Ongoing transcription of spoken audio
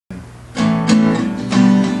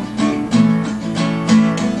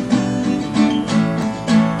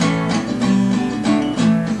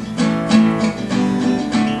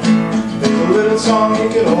song you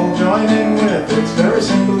could all join in with. It's very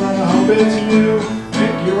simple and I hope it's new.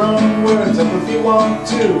 Make your own words up if you want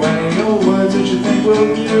to. Any old words that you think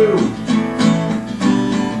will do.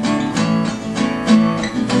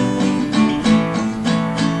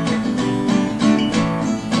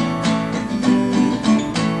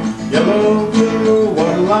 Yellow, blue,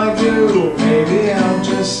 what'll I do? Maybe I'll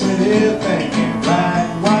just sit here thinking. Black,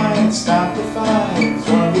 white, stop the fight. Is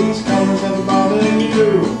one of these colors ever bother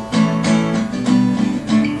you?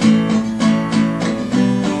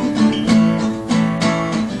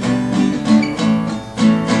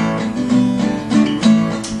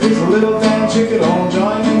 There's a little dance you could all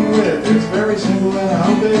join in with. It's very simple and I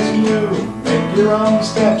hope it's new. Make your own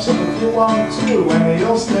steps up if you want to. Any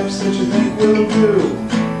old steps that you think will do.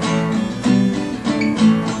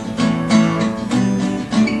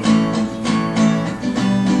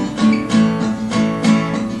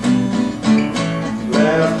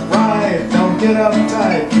 Get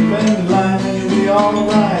uptight, keep in line and you'll be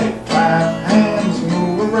alright. Clap hands,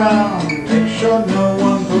 move around, make sure no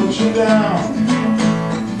one puts you down.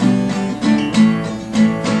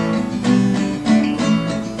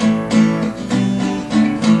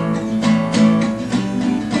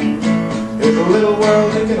 It's a little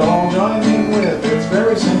world you can all join in with. It's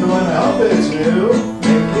very simple and I hope it's new.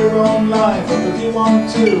 Make your own life up if you want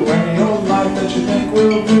to. Any old life that you think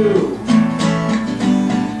will do.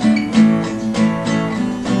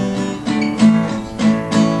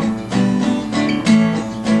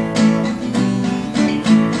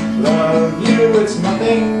 It's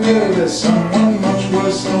nothing new, there's someone much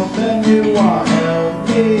worse off than you are. Help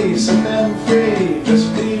me, set them free,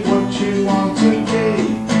 just be what you want to be.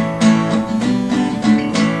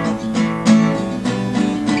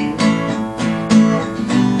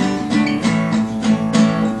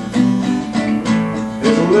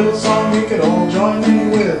 There's a little song we could all join in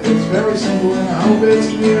with. It's very simple and I hope it's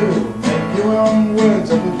new. Make your own words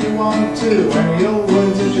up if you want to. Any old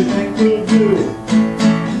words that you think will do.